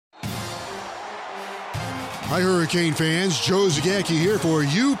Hi, Hurricane fans. Joe Zagacki here for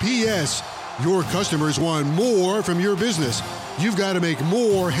UPS. Your customers want more from your business. You've got to make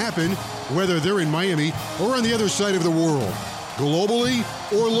more happen, whether they're in Miami or on the other side of the world. Globally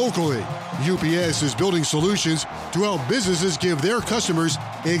or locally, UPS is building solutions to help businesses give their customers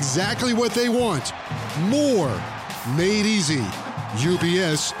exactly what they want. More made easy.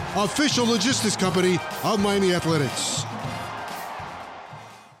 UPS, official logistics company of Miami Athletics.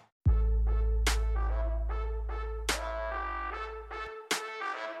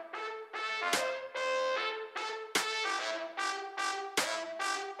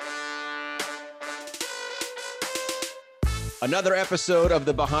 Another episode of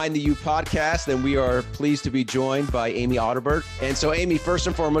the Behind the U podcast, and we are pleased to be joined by Amy Audibert. And so, Amy, first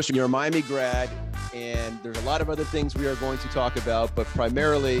and foremost, you're a Miami grad, and there's a lot of other things we are going to talk about, but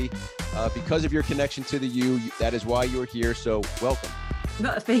primarily because of your connection to the U, that is why you're here. So, welcome.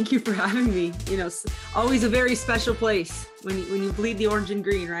 Thank you for having me. You know, always a very special place when you bleed the orange and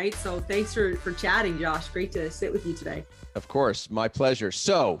green, right? So, thanks for chatting, Josh. Great to sit with you today. Of course, my pleasure.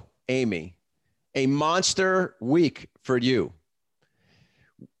 So, Amy, a monster week for you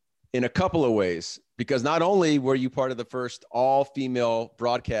in a couple of ways, because not only were you part of the first all-female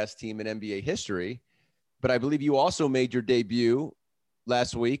broadcast team in NBA history, but I believe you also made your debut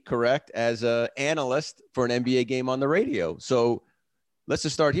last week, correct, as an analyst for an NBA game on the radio. So let's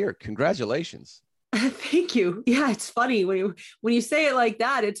just start here. Congratulations. Thank you. Yeah, it's funny when you say it like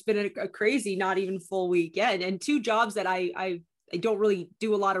that. It's been a crazy, not even full week yet, and two jobs that I don't really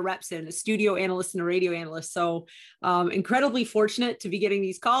do a lot of reps in, a studio analyst and a radio analyst. So incredibly fortunate to be getting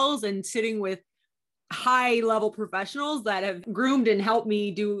these calls and sitting with high level professionals that have groomed and helped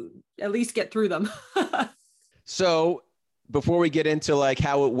me at least get through them. So before we get into like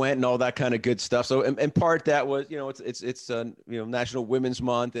how it went and all that kind of good stuff. So in part that was, it's National Women's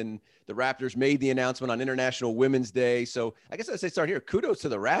Month, and the Raptors made the announcement on International Women's Day. So I guess I'd say start here. Kudos to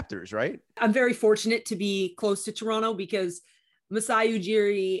the Raptors, right? I'm very fortunate to be close to Toronto because Masai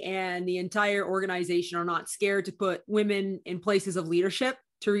Ujiri and the entire organization are not scared to put women in places of leadership.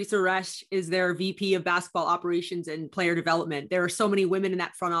 Teresa Resch is their VP of basketball operations and player development. There are so many women in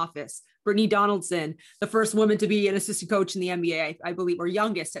that front office. Brittany Donaldson, the first woman to be an assistant coach in the NBA, I believe, or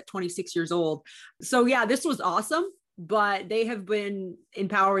youngest at 26 years old. So yeah, this was awesome, but they have been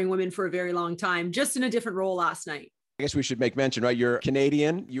empowering women for a very long time, just in a different role last night. I guess we should make mention, right? You're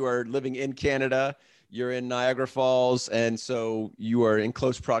Canadian, you are living in Canada. You're in Niagara Falls, and so you are in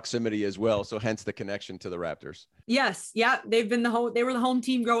close proximity as well. So hence the connection to the Raptors. Yes. Yeah. They were the home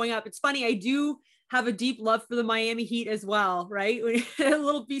team growing up. It's funny. I do have a deep love for the Miami Heat as well, right? A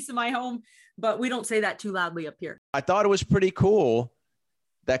little piece of my home, but we don't say that too loudly up here. I thought it was pretty cool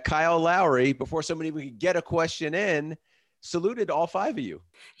that Kyle Lowry, before somebody could get a question in, saluted all five of you.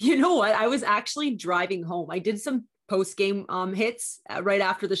 You know what? I was actually driving home. I did some post-game hits right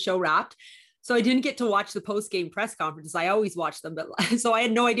after the show wrapped. So I didn't get to watch the post-game press conferences. I always watch them, but so I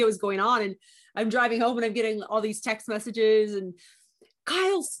had no idea what was going on. And I'm driving home and I'm getting all these text messages and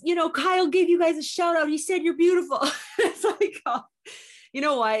Kyle gave you guys a shout out. He said, you're beautiful. It's like, oh, you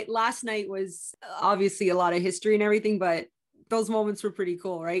know what? Last night was obviously a lot of history and everything, but those moments were pretty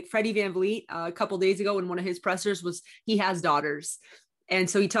cool, right? Freddie VanVleet, a couple of days ago in one of his pressers he has daughters. And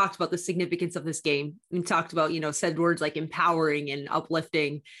so he talked about the significance of this game. He talked about, said words like empowering and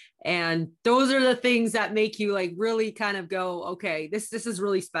uplifting. And those are the things that make you like really kind of go, okay, this is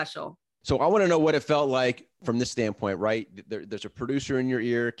really special. So I want to know what it felt like from this standpoint, right? There's a producer in your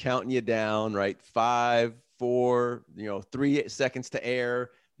ear counting you down, right? 5, 4, 3 seconds to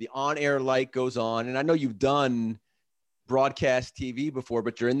air. The on-air light goes on. And I know you've done broadcast TV before,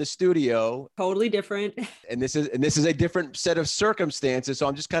 but you're in the studio. Totally different. And this is a different set of circumstances. So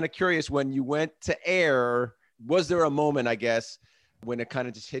I'm just kind of curious, when you went to air, was there a moment, I guess, when it kind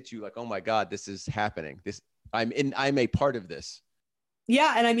of just hit you like, oh my God, this is happening. I'm a part of this.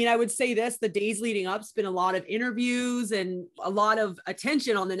 Yeah. And I mean, I would say the days leading up, it's been a lot of interviews and a lot of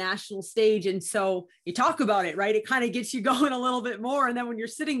attention on the national stage. And so you talk about it, right? It kind of gets you going a little bit more. And then when you're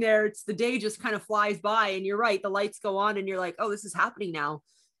sitting there, the day just kind of flies by, and you're right. The lights go on and you're like, oh, this is happening now.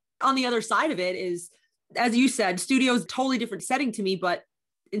 On the other side of it is, as you said, studio is a totally different setting to me, but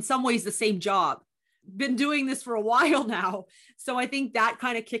in some ways the same job. Been doing this for a while now. So I think that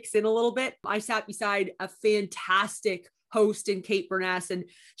kind of kicks in a little bit. I sat beside a fantastic host in Kate Burness, and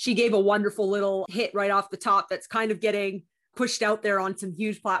she gave a wonderful little hit right off the top that's kind of getting pushed out there on some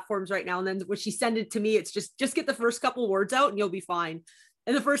huge platforms right now. And then when she sent it to me, it's just get the first couple words out and you'll be fine.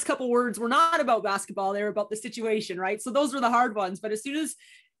 And the first couple words were not about basketball. They were about the situation, right? So those were the hard ones. But as soon as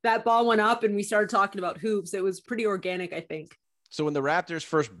that ball went up and we started talking about hoops, it was pretty organic, I think. So when the Raptors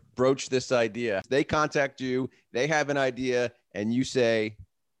first broached this idea, they contact you, they have an idea, and you say,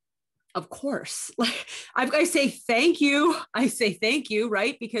 of course. Like I say, thank you. I say, thank you.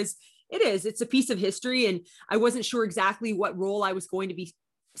 Right. Because it's a piece of history. And I wasn't sure exactly what role I was going to be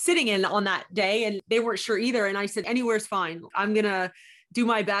sitting in on that day. And they weren't sure either. And I said, anywhere's fine. I'm going to do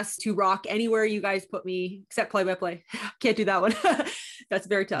my best to rock anywhere you guys put me, except play-by-play. Can't do that one. That's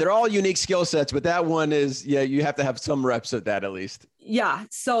very tough. They're all unique skill sets, but that one is, yeah, you have to have some reps at that at least. Yeah.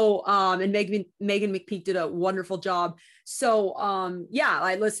 So, and Megan McPeak did a wonderful job. So,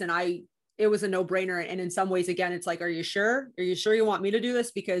 it was a no-brainer. And in some ways, again, it's like, are you sure? Are you sure you want me to do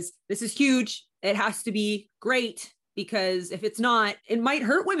this? Because this is huge. It has to be great, because if it's not, it might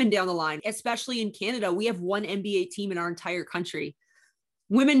hurt women down the line, especially in Canada. We have one NBA team in our entire country.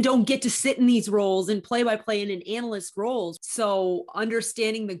 Women don't get to sit in these roles and play-by-play and in analyst roles. So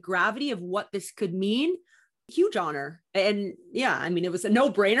understanding the gravity of what this could mean, huge honor. And yeah, I mean, it was a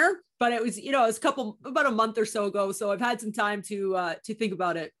no-brainer, but it was, it was about a month or so ago. So I've had some time to think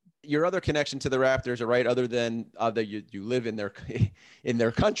about it. Your other connection to the Raptors, right, other than that you live in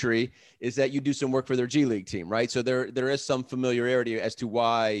their country, is that you do some work for their G League team, right? So there is some familiarity as to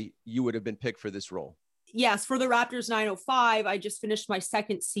why you would have been picked for this role. Yes, for the Raptors 905, I just finished my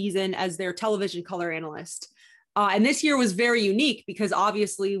second season as their television color analyst. And this year was very unique because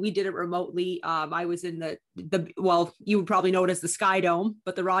obviously we did it remotely. I was in well, you would probably know it as the Sky Dome,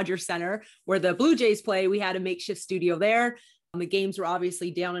 but the Rogers Center where the Blue Jays play, we had a makeshift studio there. The games were obviously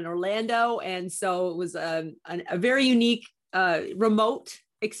down in Orlando. And so it was a very unique remote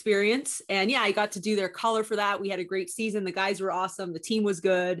experience. And yeah, I got to do their color for that. We had a great season. The guys were awesome. The team was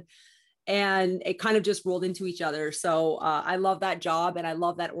good. And it kind of just rolled into each other. So I love that job and I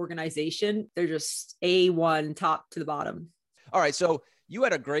love that organization. They're just A1 top to the bottom. All right. So you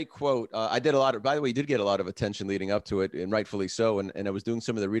had a great quote. By the way, you did get a lot of attention leading up to it, and rightfully so. And I was doing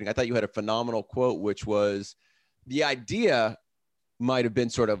some of the reading. I thought you had a phenomenal quote, which was, the idea might have been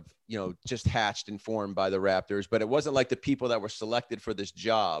sort of, just hatched and formed by the Raptors, but it wasn't like the people that were selected for this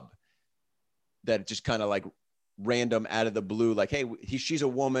job that just kind of like random out of the blue, like, hey, she's a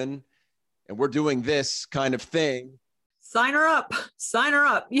woman and we're doing this kind of thing. Sign her up.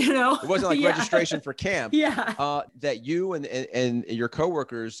 It wasn't like registration for camp. Yeah. That you and your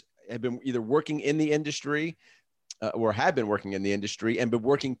coworkers have been either working in the industry or have been working in the industry and been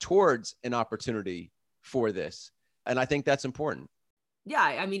working towards an opportunity for this. And I think that's important. Yeah.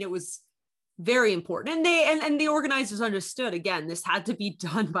 I mean, it was very important. And the organizers understood, again, this had to be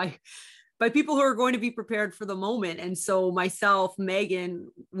done by people who are going to be prepared for the moment. And so myself, Megan,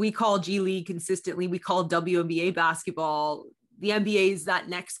 we call G League consistently, we call WNBA basketball. The NBA is that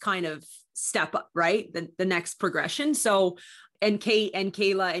next kind of step up, right? The next progression. So, and Kate and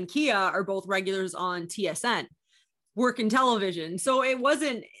Kayla and Kia are both regulars on TSN, work in television. So it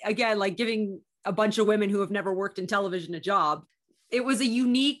wasn't, again, like giving a bunch of women who have never worked in television a job. It was a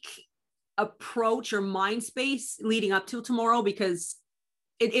unique approach or mind space leading up to tomorrow, because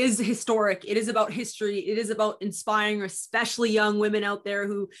it is historic. It is about history. It is about inspiring, especially young women out there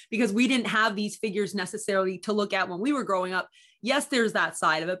because we didn't have these figures necessarily to look at when we were growing up. Yes, there's that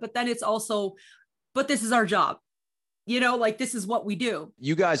side of it, but then it's also, but this is our job. Like this is what we do.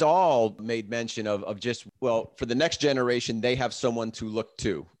 You guys all made mention of just, well, for the next generation, they have someone to look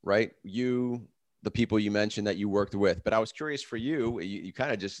to, right? You, the people you mentioned that you worked with, but I was curious for you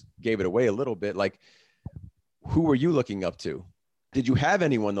kind of just gave it away a little bit. Like, who were you looking up to? Did you have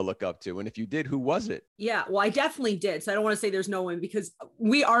anyone to look up to? And if you did, who was it? Yeah, well, I definitely did. So I don't want to say there's no one, because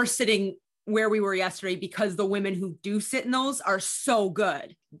we are sitting where we were yesterday because the women who do sit in those are so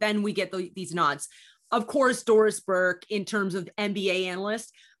good. Then we get these nods. Of course, Doris Burke in terms of NBA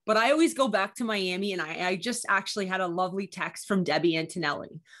analyst, but I always go back to Miami, and I just actually had a lovely text from Debbie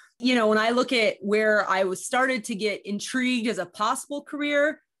Antonelli. When I look at where I was started to get intrigued as a possible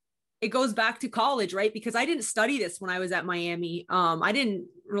career, it goes back to college, right? Because I didn't study this when I was at Miami. I didn't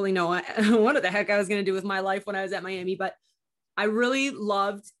really know what the heck I was going to do with my life when I was at Miami, but I really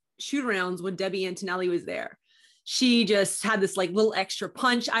loved shoot arounds when Debbie Antonelli was there. She just had this like little extra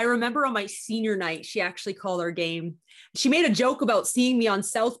punch. I remember on my senior night, she actually called our game. She made a joke about seeing me on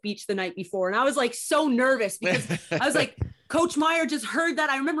South Beach the night before. And I was like, so nervous because I was like, Coach Meyer just heard that.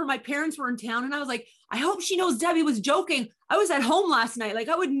 I remember my parents were in town and I was like, I hope she knows Debbie was joking. I was at home last night. Like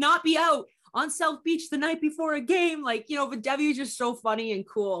I would not be out on South Beach the night before a game. Like, but Debbie was just so funny and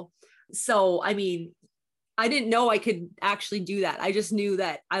cool. So, I mean, I didn't know I could actually do that. I just knew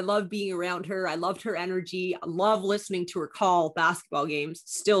that I loved being around her. I loved her energy. I love listening to her call basketball games,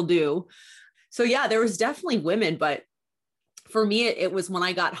 still do. So yeah, there was definitely women, but for me, it was when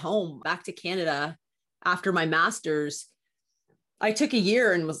I got home back to Canada after my master's, I took a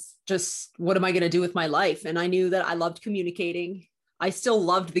year and was just, what am I going to do with my life? And I knew that I loved communicating. I still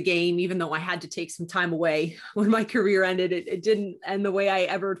loved the game, even though I had to take some time away when my career ended. It didn't end the way I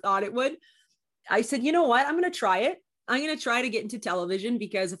ever thought it would. I said, you know what? I'm going to try it. I'm going to try to get into television,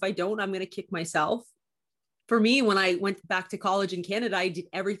 because if I don't, I'm going to kick myself. For me, when I went back to college in Canada, I did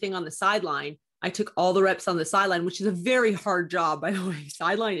everything on the sideline. I took all the reps on the sideline, which is a very hard job, by the way.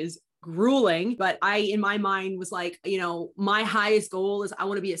 Sideline is grueling, but I, in my mind, was like, you know, my highest goal is I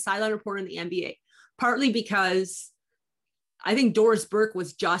want to be a sideline reporter in the NBA, partly because I think Doris Burke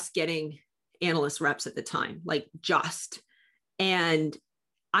was just getting analyst reps at the time, like just. And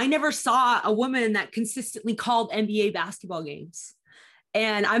I never saw a woman that consistently called NBA basketball games.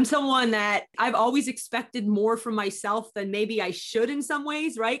 And I'm someone that I've always expected more from myself than maybe I should in some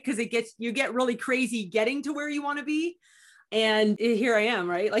ways, right? Because you get really crazy getting to where you want to be. And here I am,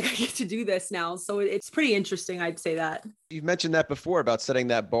 right? Like I get to do this now. So it's pretty interesting. I'd say that. You've mentioned that before about setting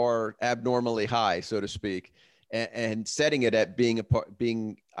that bar abnormally high, so to speak, and setting it at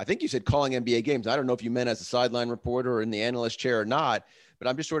being, I think you said calling NBA games. I don't know if you meant as a sideline reporter or in the analyst chair or not, but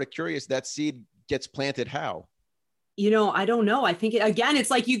I'm just sort of curious, that seed gets planted how? You know, I don't know. I think again, it's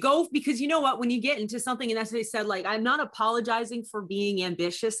like you go, because you know what, when you get into something, and that's what they said, like, I'm not apologizing for being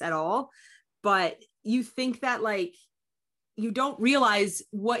ambitious at all, but you think that like, you don't realize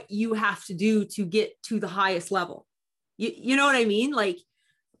what you have to do to get to the highest level. You know what I mean? Like,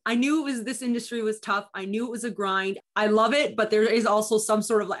 I knew this industry was tough. I knew it was a grind. I love it, but there is also some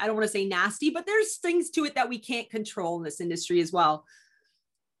sort of, like, I don't want to say nasty, but there's things to it that we can't control in this industry as well.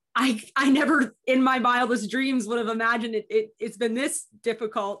 I never in my wildest dreams would have imagined it's been this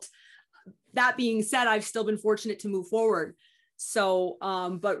difficult. That being said, I've still been fortunate to move forward. So,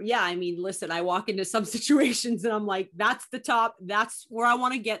 but yeah, I mean, listen, I walk into some situations and I'm like, that's the top, that's where I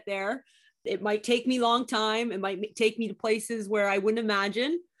want to get there. It might take me a long time. It might take me to places where I wouldn't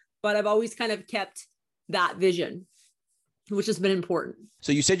imagine, but I've always kind of kept that vision, which has been important.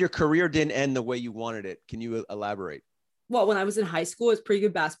 So you said your career didn't end the way you wanted it. Can you elaborate? Well, when I was in high school, I was a pretty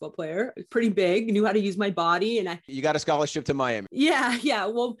good basketball player, pretty big, knew how to use my body. And you got a scholarship to Miami. Yeah.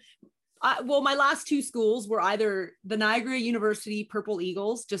 Well, my last two schools were either the Niagara University Purple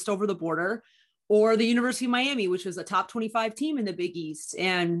Eagles, just over the border, or the University of Miami, which was a top 25 team in the Big East.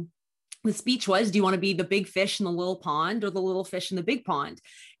 And the speech was, do you want to be the big fish in the little pond or the little fish in the big pond?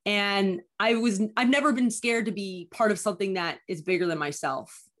 And I've never been scared to be part of something that is bigger than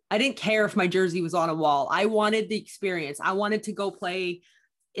myself. I didn't care if my jersey was on a wall. I wanted the experience. I wanted to go play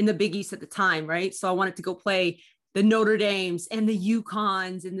in the Big East at the time, right? So I wanted to go play the Notre Dames and the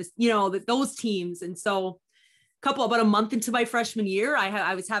UConns and this, you know, those teams. And so about a month into my freshman year,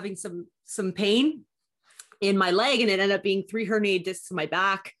 I was having some pain in my leg, and it ended up being 3 herniated discs in my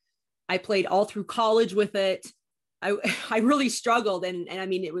back. I played all through college with it. I really struggled. And I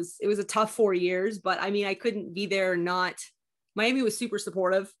mean, it was a tough 4 years, but I mean, I couldn't be there Miami was super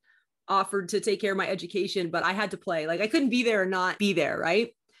supportive, offered to take care of my education, but I had to play. Like I couldn't be there or not be there,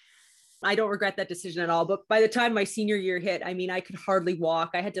 right? I don't regret that decision at all. But by the time my senior year hit, I mean, I could hardly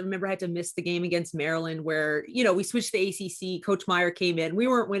walk. I had to miss the game against Maryland where, you know, we switched the ACC. Coach Meyer came in. We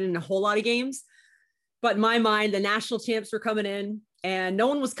weren't winning a whole lot of games, but in my mind, the national champs were coming in and no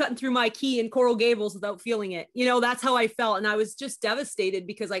one was cutting through my key in Coral Gables without feeling it. You know, that's how I felt. And I was just devastated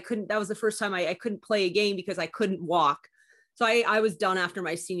because that was the first time I couldn't play a game because I couldn't walk. So I was done after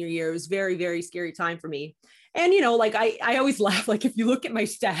my senior year. It was very, very scary time for me. And, you know, like I always laugh, like if you look at my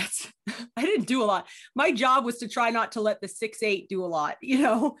stats, I didn't do a lot. My job was to try not to let the 6'8" do a lot, you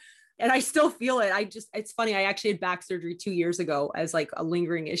know, and I still feel it. It's funny. I actually had back surgery 2 years ago as like a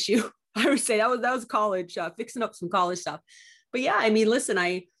lingering issue. I would say that was college, fixing up some college stuff. But yeah, I mean, listen,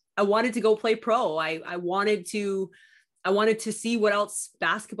 I wanted to go play pro. I wanted to see what else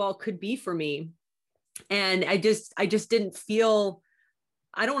basketball could be for me. And I just didn't feel,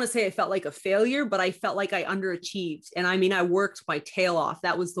 I don't want to say I felt like a failure, but I felt like I underachieved. And I mean, I worked my tail off.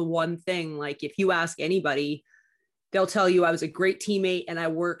 That was the one thing. Like if you ask anybody, they'll tell you I was a great teammate and I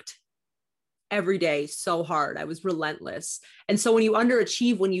worked every day so hard. I was relentless. And so when you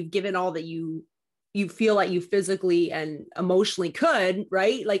underachieve, when you've given all that you feel like you physically and emotionally could,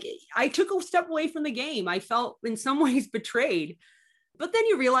 right? Like I took a step away from the game. I felt in some ways betrayed. But then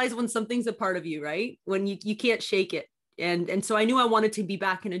you realize when something's a part of you, right? When you can't shake it. And so I knew I wanted to be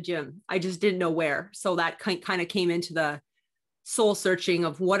back in a gym. I just didn't know where. So that kind of came into the soul searching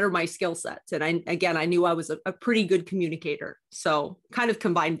of what are my skill sets. And I knew I was a pretty good communicator. So kind of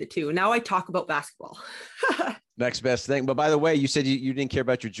combined the two. Now I talk about basketball. Next best thing. But by the way, you said you didn't care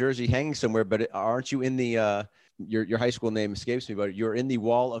about your jersey hanging somewhere, but aren't you in the, your high school name escapes me, but you're in the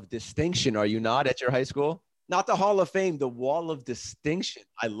Wall of Distinction. Are you not at your high school? Not the Hall of Fame, the Wall of Distinction.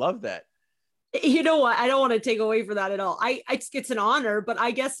 I love that. You know what? I don't want to take away for that at all. It's an honor, but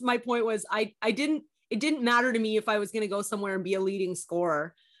I guess my point was it didn't matter to me if I was going to go somewhere and be a leading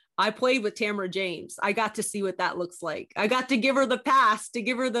scorer. I played with Tamara James. I got to see what that looks like. I got to give her the pass, to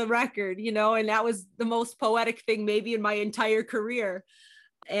give her the record, and that was the most poetic thing maybe in my entire career.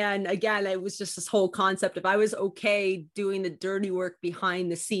 And again, it was just this whole concept. If I was okay doing the dirty work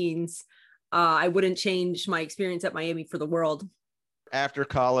behind the scenes, I wouldn't change my experience at Miami for the world. After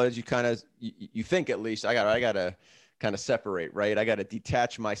college, you think, at least, I gotta kind of separate, right? I gotta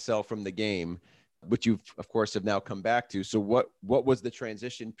detach myself from the game, which you of course have now come back to. So what was the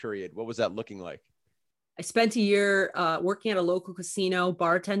transition period? What was that looking like? I spent a year working at a local casino,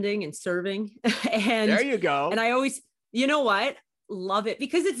 bartending and serving. And there you go. And I always, you know what? Love it,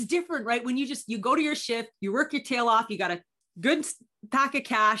 because it's different, right? When you go to your shift, you work your tail off, you got a good pack of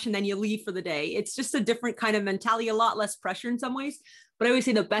cash, and then you leave for the day. It's just a different kind of mentality, a lot less pressure in some ways. But I always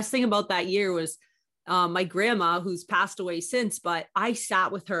say the best thing about that year was my grandma, who's passed away since, but I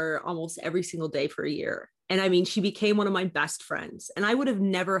sat with her almost every single day for a year. And I mean, she became one of my best friends, and I would have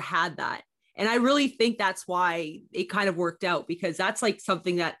never had that. And I really think that's why it kind of worked out, because that's like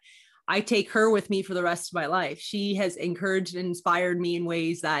something that I take her with me for the rest of my life. She has encouraged and inspired me in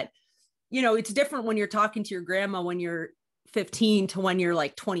ways that, it's different when you're talking to your grandma when you're 15 to when you're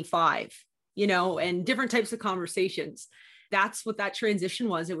like 25, and different types of conversations. That's what that transition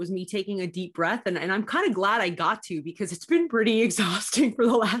was. It was me taking a deep breath. And I'm kind of glad I got to, because it's been pretty exhausting for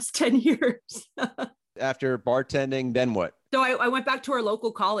the last 10 years. After bartending, then what? So I went back to our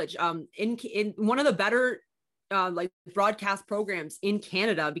local college in one of the better like broadcast programs in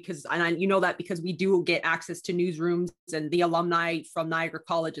Canada, because because we do get access to newsrooms, and the alumni from Niagara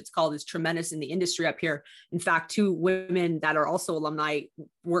College, it's called, is tremendous in the industry up here. In fact, 2 women that are also alumni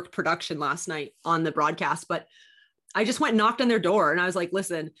worked production last night on the broadcast. But I just went and knocked on their door, and I was like,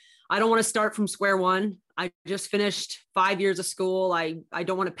 listen, I don't want to start from square one. I just finished 5 years of school. I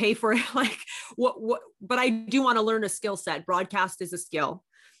don't want to pay for it. Like but I do want to learn a skill set. Broadcast is a skill.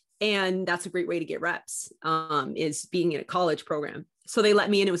 And that's a great way to get reps, is being in a college program. So they let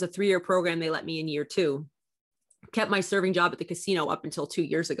me in. It was a 3-year program. They let me in year 2. Kept my serving job at the casino up until 2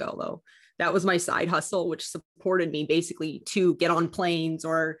 years ago, though. That was my side hustle, which supported me basically to get on planes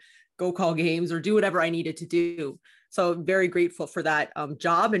or go call games or do whatever I needed to do. So very grateful for that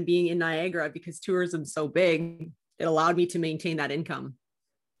job and being in Niagara, because tourism is so big. It allowed me to maintain that income.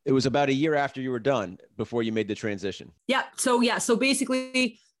 It was about a year after you were done before you made the transition. Yeah. So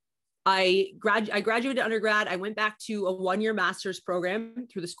basically, I graduated undergrad. I went back to a 1-year master's program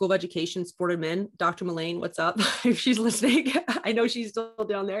through the School of Education, Sport Admin. Dr. Mullane, what's up? If she's listening, I know she's still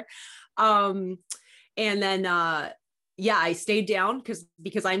down there. And then, I stayed down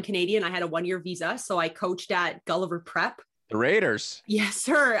because I'm Canadian. I had a 1-year visa. So I coached at Gulliver Prep. The Raiders. Yes,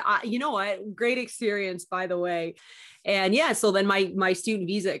 sir. You know what? Great experience, by the way. And so then my student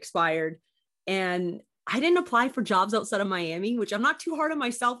visa expired, and I didn't apply for jobs outside of Miami, which I'm not too hard on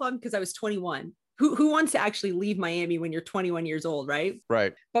myself on, because I was 21. Who wants to actually leave Miami when you're 21 years old, right?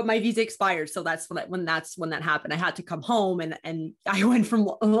 Right. But my visa expired. So that's when that happened. I had to come home, and I went from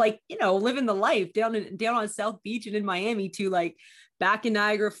living the life down on South Beach and in Miami to like back in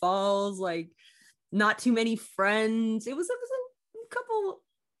Niagara Falls, like not too many friends. It was a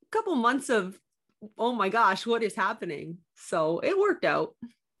couple months of, oh my gosh, what is happening? So it worked out.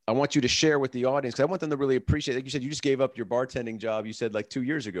 I want you to share with the audience, because I want them to really appreciate, like you said, you just gave up your bartending job, you said like 2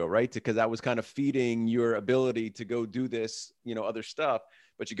 years ago, right? Because that was kind of feeding your ability to go do this, other stuff.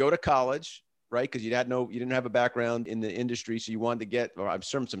 But you go to college, right? Because you didn't have a background in the industry. So you wanted to get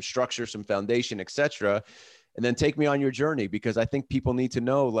some structure, some foundation, etc. And then take me on your journey, because I think people need to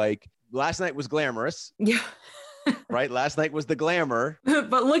know, like, last night was glamorous. Yeah. Right? Last night was the glamour.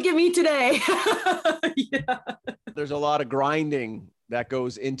 But look at me today. Yeah. There's a lot of grinding that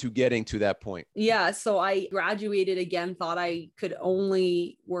goes into getting to that point. Yeah. So I graduated again, thought I could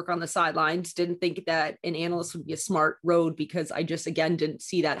only work on the sidelines. Didn't think that an analyst would be a smart road, because I just, again, didn't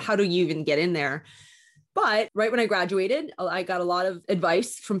see that. How do you even get in there? But right when I graduated, I got a lot of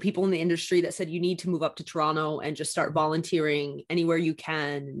advice from people in the industry that said, you need to move up to Toronto and just start volunteering anywhere you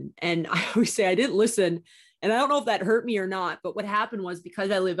can. And I always say I didn't listen. And I don't know if that hurt me or not, but what happened was,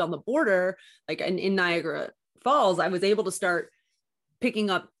 because I lived on the border, like in Niagara Falls, I was able to start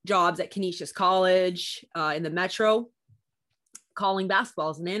picking up jobs at Canisius College in the Metro, calling basketball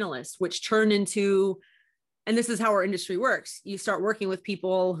as an analyst, which turned into, and this is how our industry works. You start working with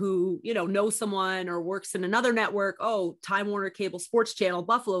people who, know someone or works in another network. Oh, Time Warner Cable Sports Channel,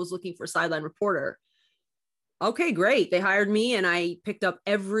 Buffalo's looking for a sideline reporter. Okay, great. They hired me and I picked up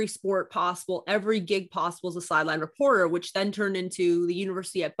every sport possible, every gig possible as a sideline reporter, which then turned into the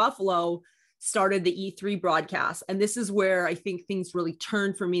University at Buffalo, started the E3 broadcast. And this is where I think things really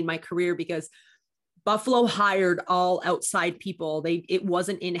turned for me in my career, because Buffalo hired all outside people. It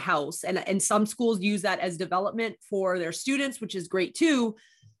wasn't in-house. And some schools use that as development for their students, which is great too.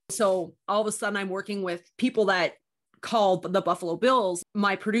 So all of a sudden I'm working with people that called the Buffalo Bills.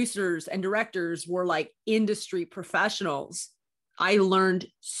 My producers and directors were like industry professionals. I learned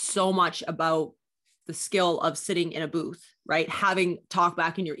so much about the skill of sitting in a booth, right? Having talk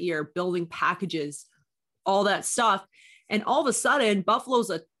back in your ear, building packages, all that stuff. And all of a sudden,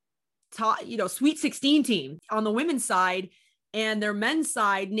 Buffalo's a top, Sweet 16 team on the women's side, and their men's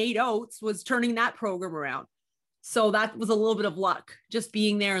side, Nate Oates, was turning that program around. So that was a little bit of luck, just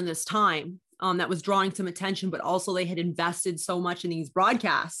being there in this time. That was drawing some attention, but also they had invested so much in these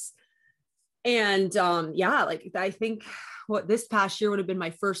broadcasts. And I think this past year would have been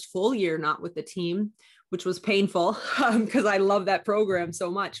my first full year not with the team, which was painful because I love that program so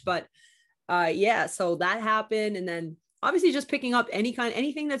much. But so that happened. And then obviously just picking up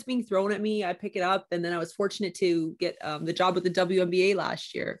anything that's being thrown at me, I pick it up. And then I was fortunate to get the job with the WNBA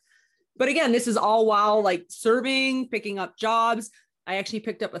last year. But again, this is all while like serving, picking up jobs. I actually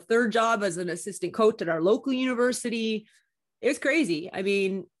picked up a third job as an assistant coach at our local university. It was crazy. I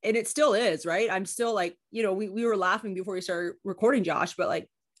mean, and it still is, right? I'm still like, we were laughing before we started recording, Josh, but like,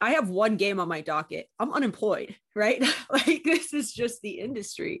 I have one game on my docket. I'm unemployed, right? Like, this is just the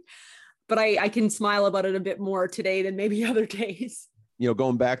industry, but I can smile about it a bit more today than maybe other days.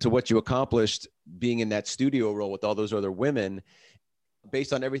 Going back to what you accomplished being in that studio role with all those other women,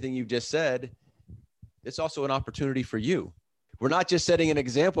 based on everything you've just said, it's also an opportunity for you. We're not just setting an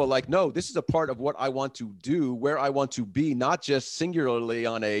example like, no, this is a part of what I want to do, where I want to be, not just singularly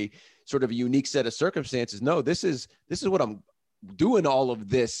on a sort of a unique set of circumstances. No, this is what I'm doing all of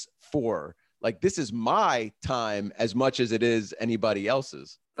this for. Like, this is my time as much as it is anybody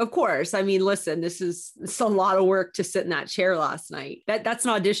else's. Of course. I mean, listen, it's a lot of work to sit in that chair last night. That's an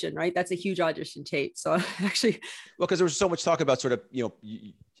audition, right? That's a huge audition tape. So actually, well, because there was so much talk about sort of,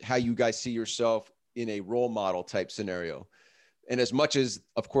 how you guys see yourself in a role model type scenario. And as much as,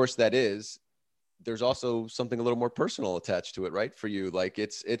 of course, that is, there's also something a little more personal attached to it, right? For you, like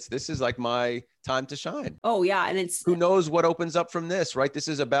this is like my time to shine. Oh yeah. And who knows what opens up from this, right? This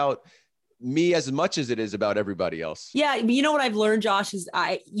is about me as much as it is about everybody else. Yeah. You know what I've learned, Josh, is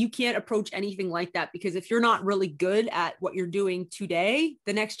you can't approach anything like that, because if you're not really good at what you're doing today,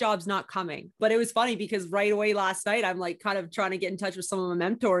 the next job's not coming. But it was funny because right away last night, I'm like kind of trying to get in touch with some of my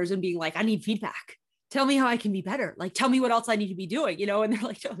mentors and being like, I need feedback. Tell me how I can be better. Like, tell me what else I need to be doing, and they're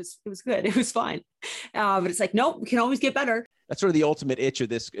like, no, it was good. It was fine. But it's like, nope, we can always get better. That's sort of the ultimate itch of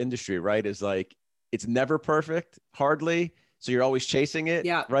this industry, right? Is like, it's never perfect, hardly. So you're always chasing it,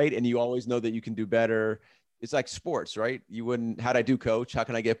 yeah. Right? And you always know that you can do better. It's like sports, right? How'd I do, coach? How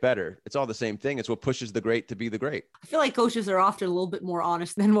can I get better? It's all the same thing. It's what pushes the great to be the great. I feel like coaches are often a little bit more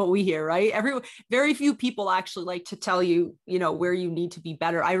honest than what we hear, right? Very few people actually like to tell you, where you need to be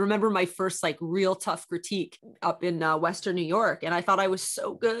better. I remember my first like real tough critique up in Western New York. And I thought I was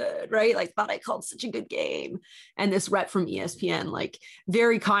so good, right? Like, thought I called such a good game. And this rep from ESPN, like,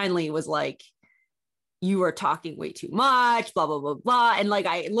 very kindly was like, you are talking way too much, blah, blah, blah, blah. And like,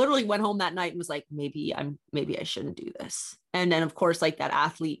 I literally went home that night and was like, maybe I shouldn't do this. And then of course, like that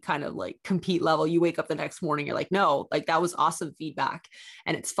athlete kind of like compete level, you wake up the next morning, you're like, no, like that was awesome feedback.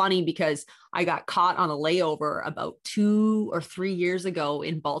 And it's funny because I got caught on a layover about 2 or 3 years ago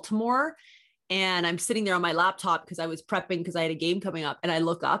in Baltimore. And I'm sitting there on my laptop because I was prepping because I had a game coming up, and I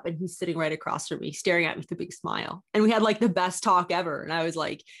look up and he's sitting right across from me, staring at me with a big smile. And we had like the best talk ever. And I was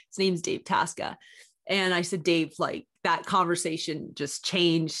like, his name's Dave Tasca. And I said, Dave, like that conversation just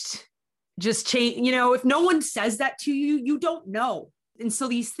changed. If no one says that to you, you don't know. And so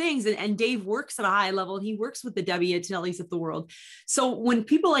these things, and Dave works at a high level, and he works with the Antonellis of the world. So when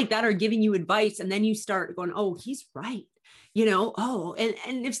people like that are giving you advice, and then you start going, oh, he's right.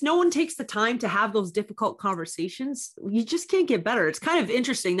 And if no one takes the time to have those difficult conversations, you just can't get better. It's kind of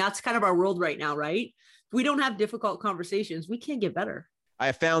interesting. That's kind of our world right now, right? If we don't have difficult conversations, we can't get better. I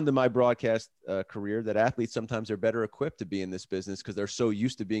have found in my broadcast career that athletes sometimes are better equipped to be in this business because they're so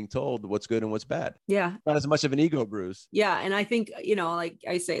used to being told what's good and what's bad. Yeah. Not as much of an ego bruise. Yeah. And I think, like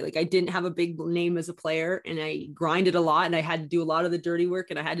I say, like I didn't have a big name as a player, and I grinded a lot, and I had to do a lot of the dirty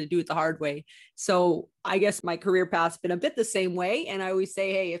work, and I had to do it the hard way. So I guess my career path's been a bit the same way. And I always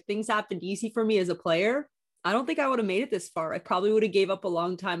say, hey, if things happened easy for me as a player, I don't think I would have made it this far. I probably would have gave up a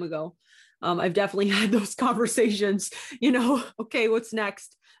long time ago. I've definitely had those conversations, okay, what's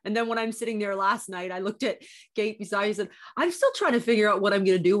next? And then when I'm sitting there last night, I looked at Kate beside me and said, I'm still trying to figure out what I'm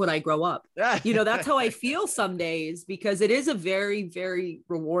going to do when I grow up. That's how I feel some days, because it is a very, very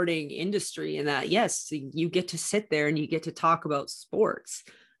rewarding industry in that, yes, you get to sit there and you get to talk about sports.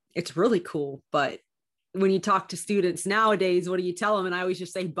 It's really cool. But when you talk to students nowadays, what do you tell them? And I always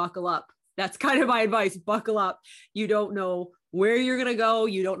just say, buckle up. That's kind of my advice. Buckle up. You don't know where you're going to go.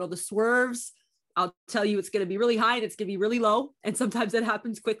 You don't know the swerves. I'll tell you, it's going to be really high and it's going to be really low. And sometimes that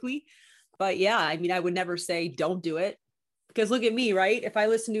happens quickly. But yeah, I mean, I would never say don't do it, because look at me, right? If I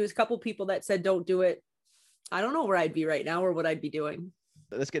listened to a couple people that said don't do it, I don't know where I'd be right now or what I'd be doing.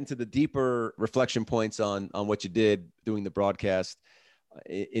 Let's get into the deeper reflection points on what you did doing the broadcast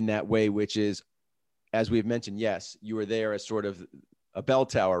in that way, which is, as we've mentioned, yes, you were there as sort of a bell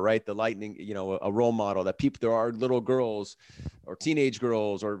tower, right? The lightning, a role model that there are little girls or teenage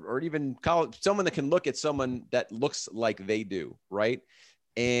girls or even college, someone that can look at someone that looks like they do, right?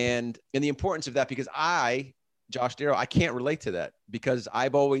 And the importance of that, because Josh Darrow, I can't relate to that because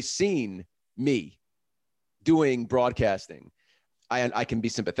I've always seen me doing broadcasting. I can be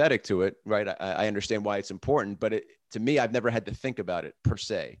sympathetic to it, right? I understand why it's important, but to me, I've never had to think about it per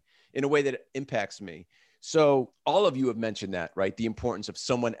se in a way that impacts me. So all of you have mentioned that, right? The importance of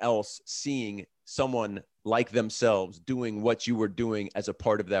someone else seeing someone like themselves doing what you were doing as a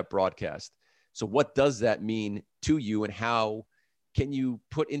part of that broadcast. So what does that mean to you, and how can you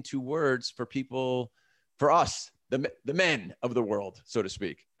put into words for people, for us, the men of the world, so to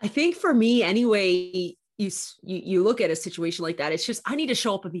speak? I think for me anyway, you look at a situation like that, it's just, I need to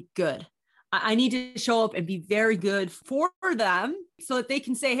show up and be good. I need to show up and be very good for them so that they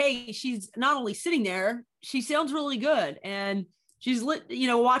can say, hey, she's not only sitting there, she sounds really good. And she's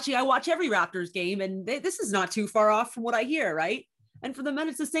watching, I watch every Raptors game, and this is not too far off from what I hear. Right. And for the men,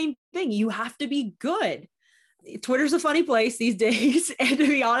 it's the same thing. You have to be good. Twitter's a funny place these days. And to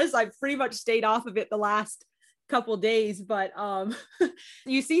be honest, I've pretty much stayed off of it the last couple of days, but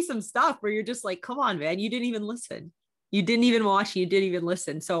you see some stuff where you're just like, come on, man, you didn't even listen. You didn't even watch, you didn't even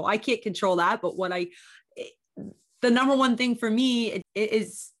listen. So I can't control that. But the number one thing for me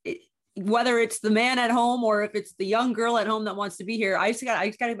is whether it's the man at home or if it's the young girl at home that wants to be here, I just got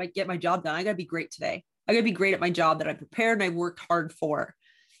to get my job done. I got to be great today. I got to be great at my job that I'm prepared and I worked hard for.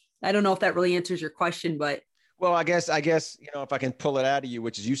 I don't know if that really answers your question, but. Well, I guess, if I can pull it out of you,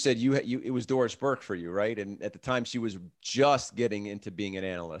 which is, you said it was Doris Burke for you, right? And at the time she was just getting into being an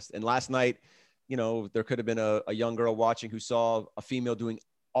analyst. And last night, there could have been a young girl watching who saw a female doing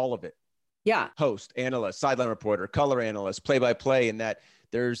all of it. Yeah. Host, analyst, sideline reporter, color analyst, play-by-play, and that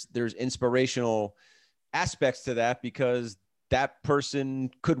there's inspirational aspects to that because that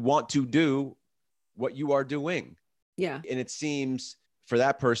person could want to do what you are doing. Yeah. And it seems for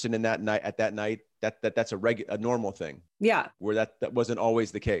that person in that night, that's a normal thing. Yeah. Where that wasn't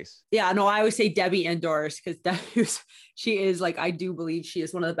always the case. Yeah. No, I always say Debbie and Doris, because she is like, I do believe she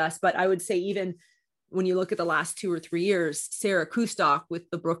is one of the best, but I would say even when you look at the last 2 or 3 years, Sarah Kustok with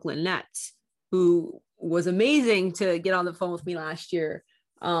the Brooklyn Nets, who was amazing to get on the phone with me last year.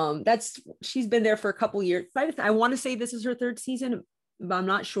 She's been there for a couple years. I want to say this is her 3rd season, but I'm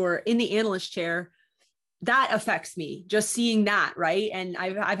not sure, in the analyst chair. That affects me, just seeing that, right? And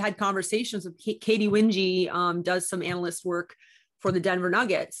I've had conversations with Katie Winge, does some analyst work for the Denver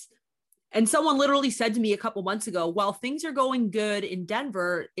Nuggets. And someone literally said to me a couple months ago, while things are going good in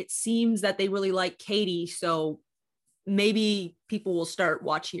Denver, it seems that they really like Katie. So maybe people will start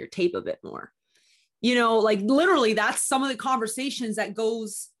watching your tape a bit more. Like literally that's some of the conversations that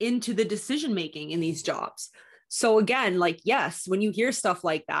goes into the decision-making in these jobs. So again, like, yes, when you hear stuff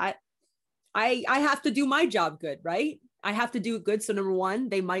like that, I have to do my job good, right? I have to do it good. So number one,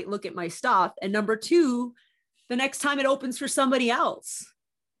 they might look at my stuff. And number two, the next time it opens for somebody else,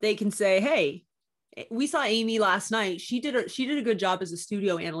 they can say, hey, we saw Amy last night. She did a good job as a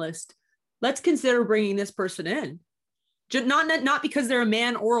studio analyst. Let's consider bringing this person in. Just not because they're a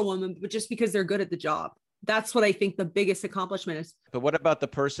man or a woman, but just because they're good at the job. That's what I think the biggest accomplishment is. But what about the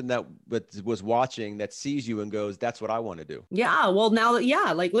person that was watching that sees you and goes, that's what I want to do? Yeah. Well, now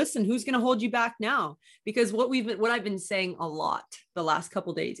that, like, listen, who's going to hold you back now? Because what I've been saying a lot the last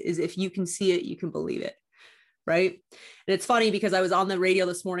couple of days is if you can see it, you can believe it. Right. And it's funny because I was on the radio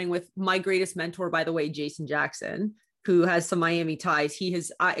this morning with my greatest mentor, by the way, Jason Jackson, who has some Miami ties.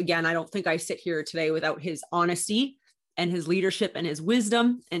 I don't think I sit here today without his honesty and his leadership and his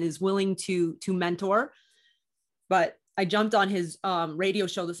wisdom and his willing to mentor. But I jumped on his radio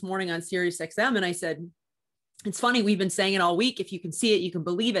show this morning on Sirius XM. And I said, it's funny, we've been saying it all week. If you can see it, you can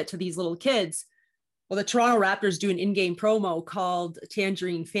believe it to these little kids. Well, the Toronto Raptors do an in-game promo called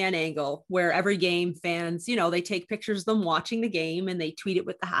Tangerine Fan Angle, where every game fans, they take pictures of them watching the game and they tweet it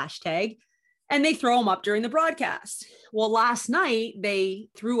with the hashtag and they throw them up during the broadcast. Well, last night they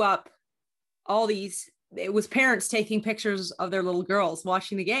threw up it was parents taking pictures of their little girls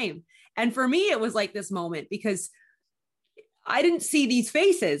watching the game. And for me, it was like this moment because I didn't see these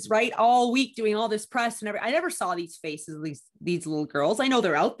faces, right? All week doing all this press and I never saw these faces, these little girls. I know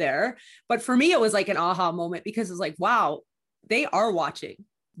they're out there, but for me, it was like an aha moment because it's like, wow, they are watching.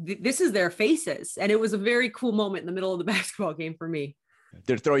 This is their faces. And it was a very cool moment in the middle of the basketball game for me.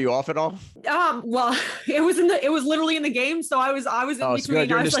 Did it throw you off at all? Well, it was literally in the game. So I was in between.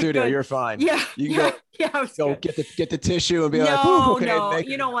 You're in the studio. Good. You're fine. Yeah. You can go get the tissue and be like, okay. No,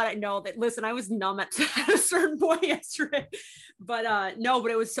 you know what? I know that. Listen, I was numb at a certain point yesterday, but no,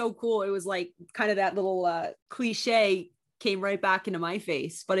 but it was so cool. It was like kind of that little cliche came right back into my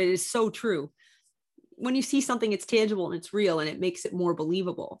face, but it is so true. When you see something, it's tangible and it's real and it makes it more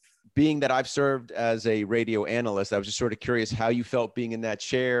believable. Being that I've served as a radio analyst, I was just sort of curious how you felt being in that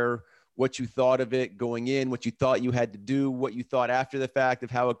chair, what you thought of it going in, what you thought you had to do, what you thought after the fact of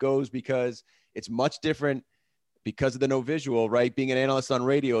how it goes, because it's much different because of the no visual, right? Being an analyst on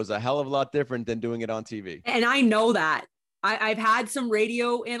radio is a hell of a lot different than doing it on TV. And I know that. I've had some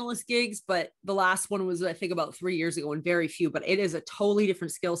radio analyst gigs, but the last one was, I think, about 3 years ago and very few, but it is a totally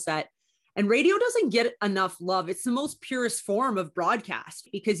different skill set. And radio doesn't get enough love. It's the most purest form of broadcast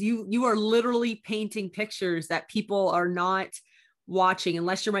because you are literally painting pictures that people are not watching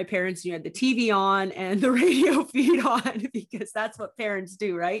unless you're my parents and you had the TV on and the radio feed on because that's what parents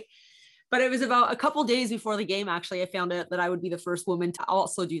do, right? But it was about a couple days before the game, actually, I found out that I would be the first woman to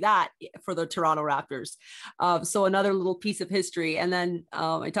also do that for the Toronto Raptors. So another little piece of history. And then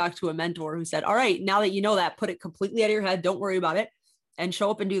I talked to a mentor who said, all right, now that you know that, put it completely out of your head. Don't worry about it and show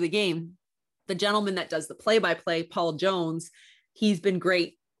up and do the game. The gentleman that does the play-by-play, Paul Jones, he's been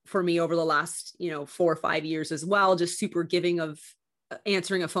great for me over the last, 4 or 5 years as well. Just super giving of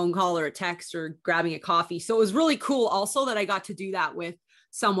answering a phone call or a text or grabbing a coffee. So it was really cool also that I got to do that with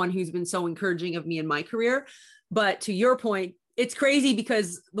someone who's been so encouraging of me in my career. But to your point, it's crazy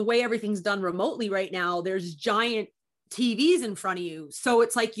because the way everything's done remotely right now, there's giant TVs in front of you. So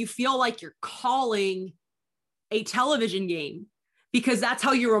it's like you feel like you're calling a television game, because that's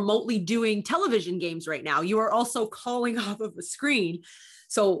how you're remotely doing television games right now. You are also calling off of the screen.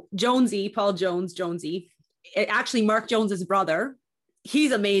 So Jonesy, Paul Jones, actually Mark Jones's brother,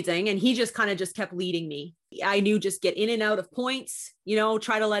 he's amazing. And he just kept leading me. I knew just get in and out of points,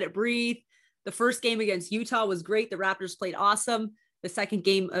 try to let it breathe. The first game against Utah was great. The Raptors played awesome. The second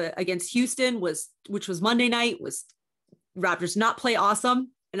game against Houston which was Monday night, was Raptors not play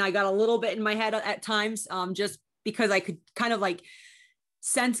awesome. And I got a little bit in my head at times, just because I could kind of like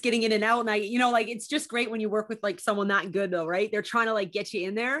sense getting in and out. And it's just great when you work with like someone that good though, right? They're trying to like get you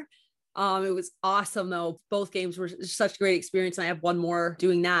in there. It was awesome though. Both games were such a great experience. And I have one more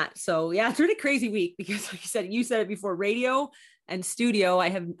doing that. So yeah, it's really crazy week because like you said it before, radio and studio, I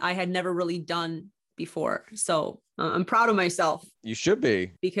had never really done before. So I'm proud of myself. You should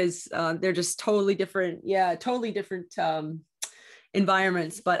be. Because they're just totally different. Yeah, totally different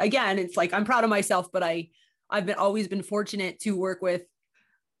environments. But again, it's like, I'm proud of myself, but I've always been fortunate to work with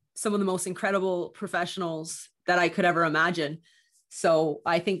some of the most incredible professionals that I could ever imagine. So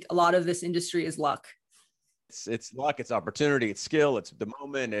I think a lot of this industry is luck. It's luck, it's opportunity, it's skill, it's the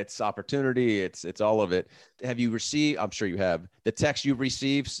moment, it's opportunity, it's all of it. Have you received, I'm sure you have, the text you've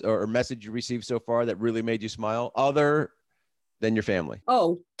received or message you received so far that really made you smile other than your family?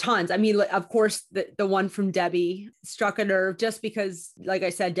 Oh, tons. I mean, of course, the one from Debbie struck a nerve just because, like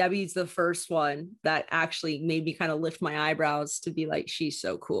I said, Debbie's the first one that actually made me kind of lift my eyebrows to be like, she's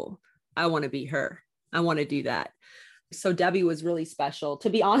so cool. I want to be her. I want to do that. So Debbie was really special. To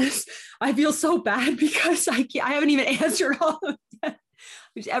be honest, I feel so bad because I haven't even answered all of them.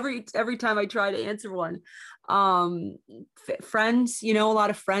 Every time I try to answer one. Friends, a lot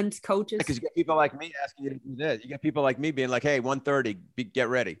of friends, coaches. Because you get people like me asking you to do this. You get people like me being like, "Hey, 1:30, get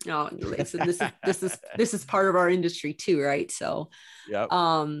ready." Oh, listen, this is part of our industry too, right? So, yeah.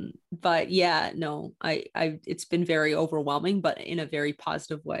 But yeah, no, I it's been very overwhelming, but in a very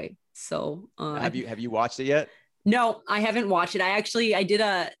positive way. So, have you watched it yet? No, I haven't watched it. I did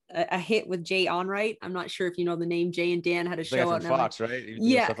a hit with Jay Onrait. I'm not sure if you know the name. Jay and Dan had a show on Fox, right?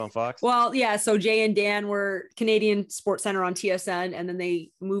 Yeah. Stuff on Fox. Well, yeah. So Jay and Dan were Canadian Sports Center on TSN, and then they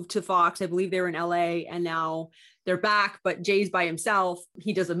moved to Fox. I believe they were in LA, and now they're back. But Jay's by himself.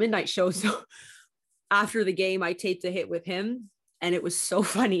 He does a midnight show. So after the game, I taped a hit with him, and it was so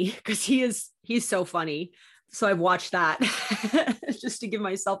funny because he's so funny. So I've watched that just to give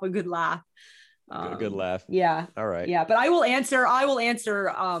myself a good laugh. Good laugh. Yeah. All right. Yeah. But I will answer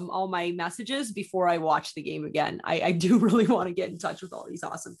all my messages before I watch the game again. I do really want to get in touch with all these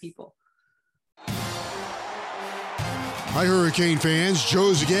awesome people. Hi, Hurricane fans.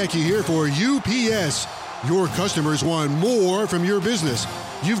 Joe Zagacki here for UPS. Your customers want more from your business.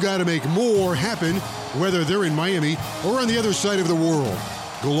 You've got to make more happen, whether they're in Miami or on the other side of the world.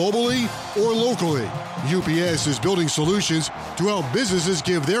 Globally or locally, UPS is building solutions to help businesses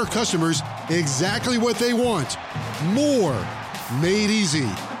give their customers exactly what they want. More made easy.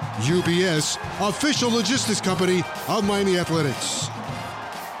 UPS, official logistics company of Miami Athletics.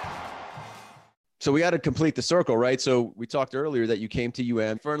 So we got to complete the circle, right? So we talked earlier that you came to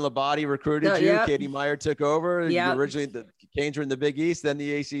UM. Fern Labate recruited you. Yep. Katie Meyer took over. Yep. Originally, the Canes were in the Big East, then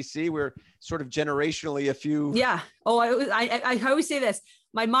the ACC. We're sort of generationally a few. Yeah. Oh, I always say this.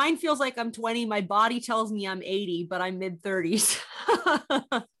 My mind feels like I'm 20. My body tells me I'm 80, but I'm mid 30s.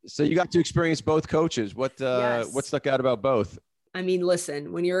 So you got to experience both coaches. What stuck out about both? I mean,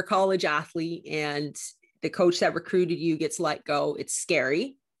 listen, when you're a college athlete and the coach that recruited you gets let go, it's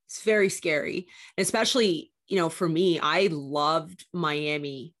scary. It's very scary. And especially, for me, I loved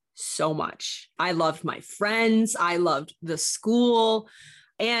Miami so much. I loved my friends. I loved the school.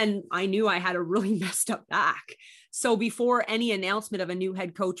 And I knew I had a really messed up back. So before any announcement of a new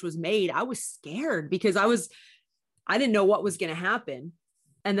head coach was made, I was scared because I didn't know what was going to happen.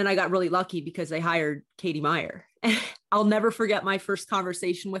 And then I got really lucky because they hired Katie Meyer. I'll never forget my first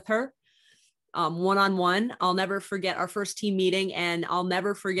conversation with her, one-on-one. I'll never forget our first team meeting, and I'll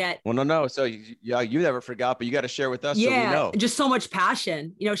never forget. Well, no. So you never forgot, but you got to share with us. Yeah, so we know. Just so much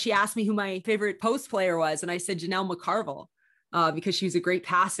passion. She asked me who my favorite post player was, and I said Janelle McCarville. Because she was a great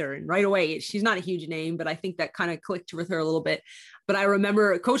passer, and right away, she's not a huge name, but I think that kind of clicked with her a little bit. But I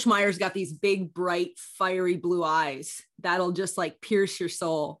remember Coach Meyer's got these big, bright, fiery blue eyes that'll just like pierce your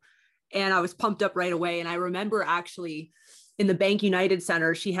soul. And I was pumped up right away. And I remember actually in the Bank United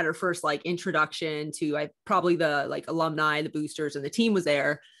Center, she had her first like introduction to probably the like alumni, the boosters, and the team was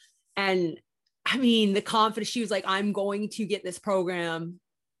there. And I mean, the confidence, she was like, I'm going to get this program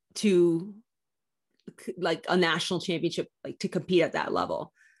to like a national championship, like to compete at that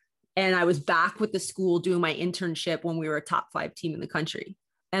level. And I was back with the school doing my internship when we were a top 5 team in the country.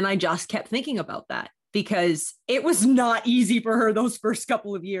 And I just kept thinking about that because it was not easy for her those first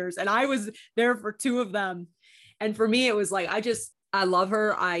couple of years. And I was there for 2 of them. And for me, it was like, I love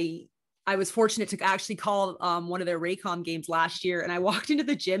her. I was fortunate to actually call one of their Raycom games last year. And I walked into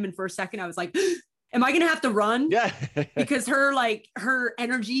the gym, and for a second I was like, am I going to have to run? Yeah. Because her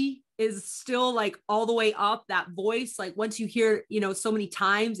energy is still like all the way up, that voice. Like once you hear, so many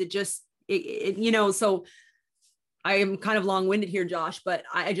times, so I am kind of long-winded here, Josh, but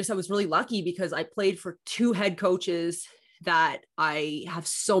I was really lucky because I played for 2 head coaches that I have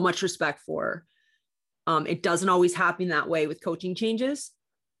so much respect for. It doesn't always happen that way with coaching changes.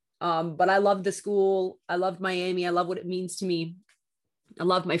 But I love the school. I loved Miami. I love what it means to me. I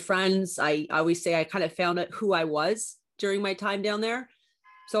love my friends. I always say I kind of found out who I was during my time down there.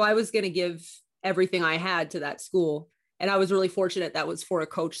 So I was going to give everything I had to that school. And I was really fortunate that was for a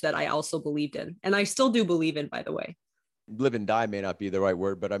coach that I also believed in. And I still do believe in, by the way. Live and die may not be the right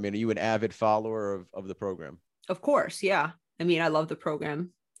word, but I mean, are you an avid follower of the program? Of course. Yeah. I mean, I love the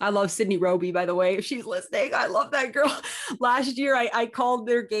program. I love Sydney Roby, by the way, if she's listening. I love that girl. Last year, I called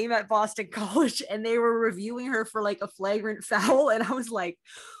their game at Boston College, and they were reviewing her for like a flagrant foul. And I was like,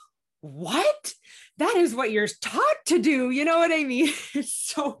 what? That is what you're taught to do. You know what I mean? It's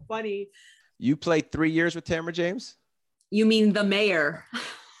so funny. You played 3 years with Tamara James? You mean the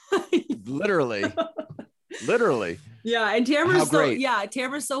Literally. Yeah. And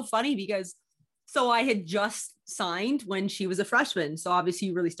Tamara's so funny because I had just signed when she was a freshman. So obviously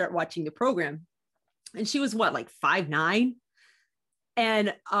you really start watching the program, and she was like 5'9".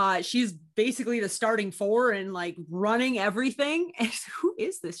 And she's basically the starting 4 and like running everything. And who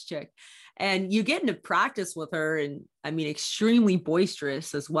is this chick? And you get into practice with her, and I mean, extremely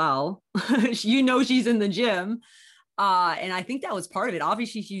boisterous as well. She's in the gym. And I think that was part of it.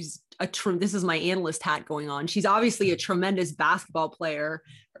 Obviously, she's this is my analyst hat going on. She's obviously a tremendous basketball player,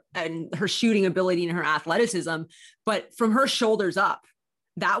 and her shooting ability and her athleticism, but from her shoulders up,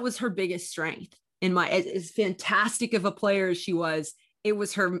 that was her biggest strength. As fantastic of a player as she was, it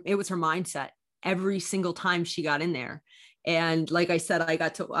was her mindset every single time she got in there. And like I said, I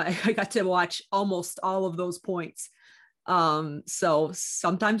got to watch almost all of those points. So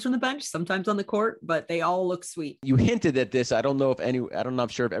sometimes from the bench, sometimes on the court, but they all look sweet. You hinted at this. I'm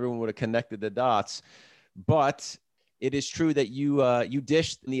not sure if everyone would have connected the dots, but it is true that you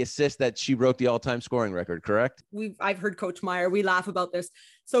dished the assist that she broke the all-time scoring record, correct? I've heard Coach Meyer, we laugh about this.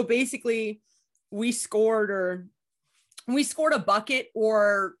 So basically we scored a bucket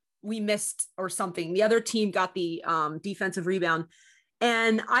or we missed or something. The other team got the defensive rebound.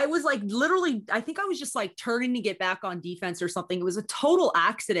 And I was like, literally, I think I was just like turning to get back on defense or something. It was a total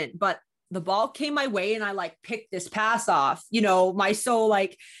accident, but the ball came my way and I like picked this pass off, my so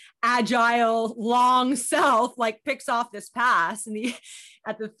like agile, long self like picks off this pass and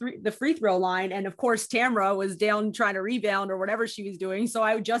at the free throw line. And of course, Tamara was down trying to rebound or whatever she was doing. So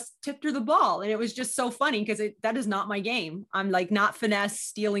I just tipped her the ball. And it was just so funny because that is not my game. I'm like not finesse,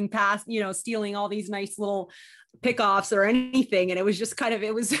 stealing pass, stealing all these nice little pickoffs or anything. And it was just kind of, I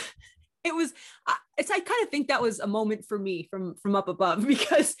kind of think that was a moment for me from up above,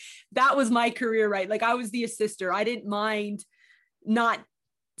 because that was my career, right? Like I was the assister. I didn't mind not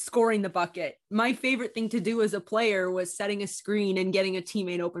scoring the bucket. My favorite thing to do as a player was setting a screen and getting a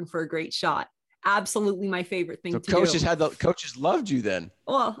teammate open for a great shot. Absolutely my favorite thing to do. Coaches loved you then.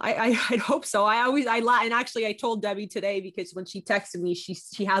 Well, I'd hope so. And actually I told Debbie today, because when she texted me,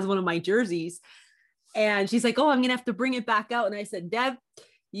 she has one of my jerseys and she's like, oh, I'm going to have to bring it back out. And I said, Deb,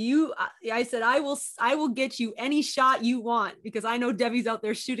 I will get you any shot you want, because I know Debbie's out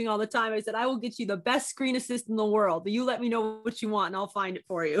there shooting all the time. I said, I will get you the best screen assist in the world. You let me know what you want and I'll find it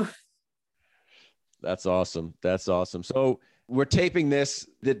for you. That's awesome. That's awesome. So we're taping this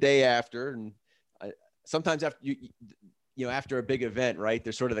the day after, and sometimes after after a big event, right,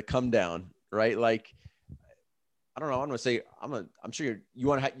 there's sort of the come down, right? Like, I don't know. I'm going to say, I'm sure you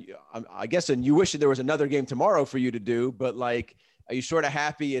want to, I guess, and you wish that there was another game tomorrow for you to do, but like, are you sort of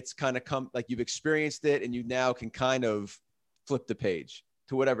happy it's kind of come, like you've experienced it and you now can kind of flip the page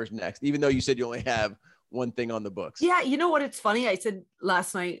to whatever's next, even though you said you only have one thing on the books? Yeah. You know what? It's funny. I said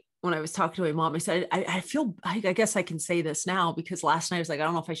last night when I was talking to my mom, I said, I guess I can say this now, because last night I was like, I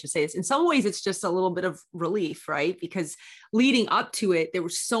don't know if I should say this. In some ways, it's just a little bit of relief, right? Because leading up to it, there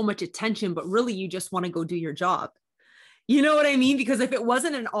was so much attention, but really you just want to go do your job. You know what I mean? Because if it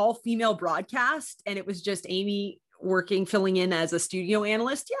wasn't an all-female broadcast and it was just Amy filling in as a studio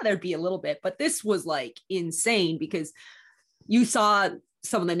analyst, yeah, there'd be a little bit, but this was like insane, because you saw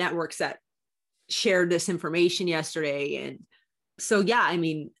some of the networks that shared this information yesterday. And so, yeah, I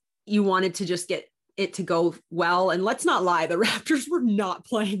mean, you wanted to just get it to go well. And let's not lie, the Raptors were not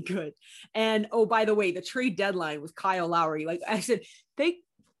playing good. And oh, by the way, the trade deadline with Kyle Lowry, like I said,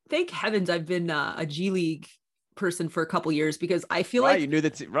 thank heavens I've been a G League person for a couple years, because I feel like you knew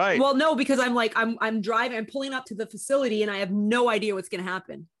that's right. Well, no, because I'm driving, I'm pulling up to the facility and I have no idea what's going to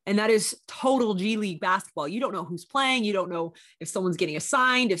happen. And that is total G League basketball. You don't know who's playing. You don't know if someone's getting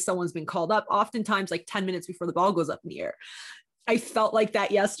assigned, if someone's been called up, oftentimes like 10 minutes before the ball goes up in the air. I felt like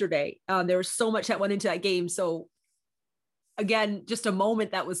that yesterday. There was so much that went into that game. So again, just a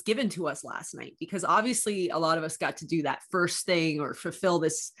moment that was given to us last night, because obviously a lot of us got to do that first thing or fulfill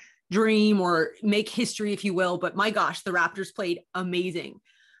this dream or make history, if you will. But my gosh, the Raptors played amazing.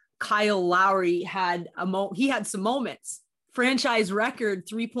 Kyle Lowry had some moments, franchise record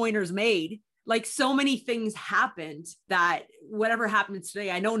 3-pointers made. Like so many things happened that whatever happened today,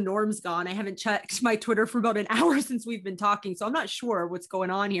 I know Norm's gone. I haven't checked my Twitter for about an hour since we've been talking. So I'm not sure what's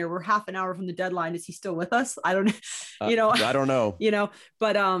going on here. We're half an hour from the deadline. Is he still with us? I don't know. I don't know,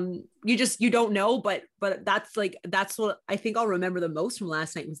 but you don't know, but that's what I think I'll remember the most from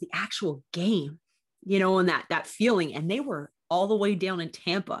last night was the actual game, and that feeling. And they were all the way down in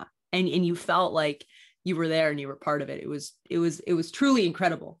Tampa and you felt like you were there and you were part of it. It was truly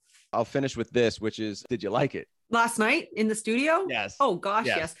incredible. I'll finish with this, which is, did you like it? Last night in the studio? Yes. Oh gosh,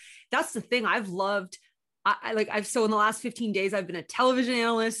 yes. That's the thing I've loved. So in the last 15 days, I've been a television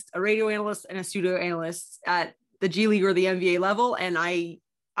analyst, a radio analyst, and a studio analyst at the G League or the NBA level. And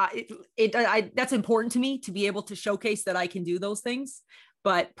that's important to me to be able to showcase that I can do those things.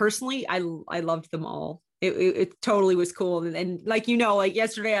 But personally, I loved them all. It totally was cool. And like, like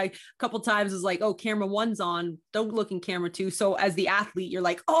yesterday, a couple times was like, oh, camera 1's on, don't look in camera 2. So as the athlete, you're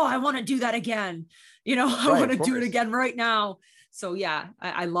like, oh, I want to do that again. I want to do it again right now. So yeah,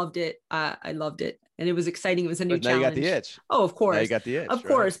 I loved it. I loved it. And it was exciting. It was a new challenge. You got the itch. Oh, of course. Now you got the itch. Of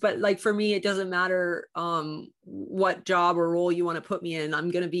course. But like, for me, it doesn't matter what job or role you want to put me in.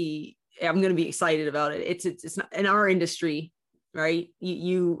 I'm going to be excited about it. It's not in our industry. Right.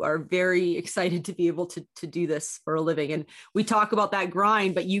 You are very excited to be able to do this for a living. And we talk about that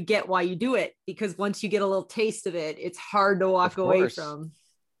grind, but you get why you do it, because once you get a little taste of it, it's hard to walk away from.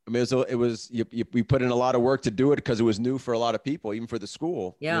 I mean, we put in a lot of work to do it because it was new for a lot of people, even for the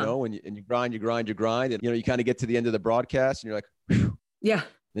school, and you grind, and, you kind of get to the end of the broadcast and you're like, whew. Yeah.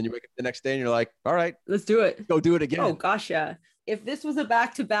 Then you wake up the next day and you're like, all right, let's do it. Go do it again. Oh gosh. Yeah. If this was a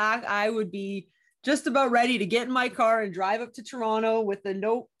back-to-back, I would be just about ready to get in my car and drive up to Toronto with a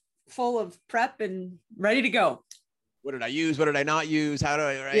note full of prep and ready to go. What did I use? What did I not use? How do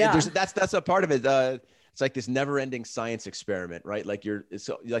I, right? Yeah. That's a part of it. It's like this never ending science experiment, right? Like you're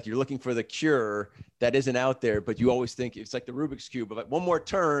looking for the cure that isn't out there, but you always think it's like the Rubik's Cube of like one more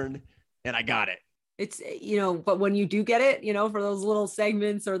turn and I got it. It's, but when you do get it, for those little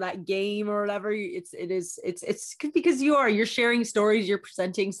segments or that game or whatever, it's because you're sharing stories, you're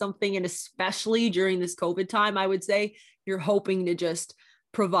presenting something. And especially during this COVID time, I would say you're hoping to just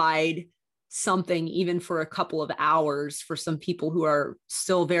provide something even for a couple of hours for some people who are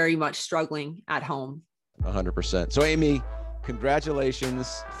still very much struggling at home. 100%. So Amy,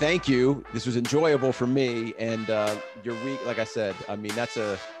 congratulations. Thank you. This was enjoyable for me. And your week, like I said, I mean, not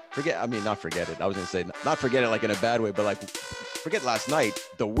forget it. I was going to say, not forget it like in a bad way, but like forget last night,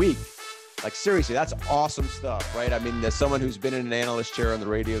 the week. Like seriously, that's awesome stuff, right? I mean, there's someone who's been in an analyst chair on the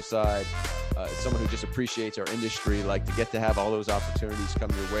radio side, someone who just appreciates our industry, like to get to have all those opportunities come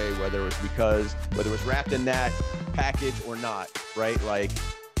your way, whether it was wrapped in that package or not, right? Like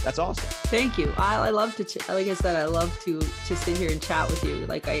that's awesome. Thank you. I love to, like I said, I love to sit here and chat with you.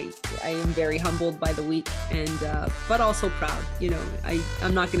 Like I am very humbled by the week and, but also proud,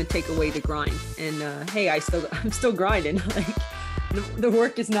 I'm not going to take away the grind and, hey, I'm still grinding. Like the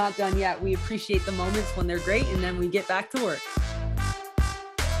work is not done yet. We appreciate the moments when they're great and then we get back to work.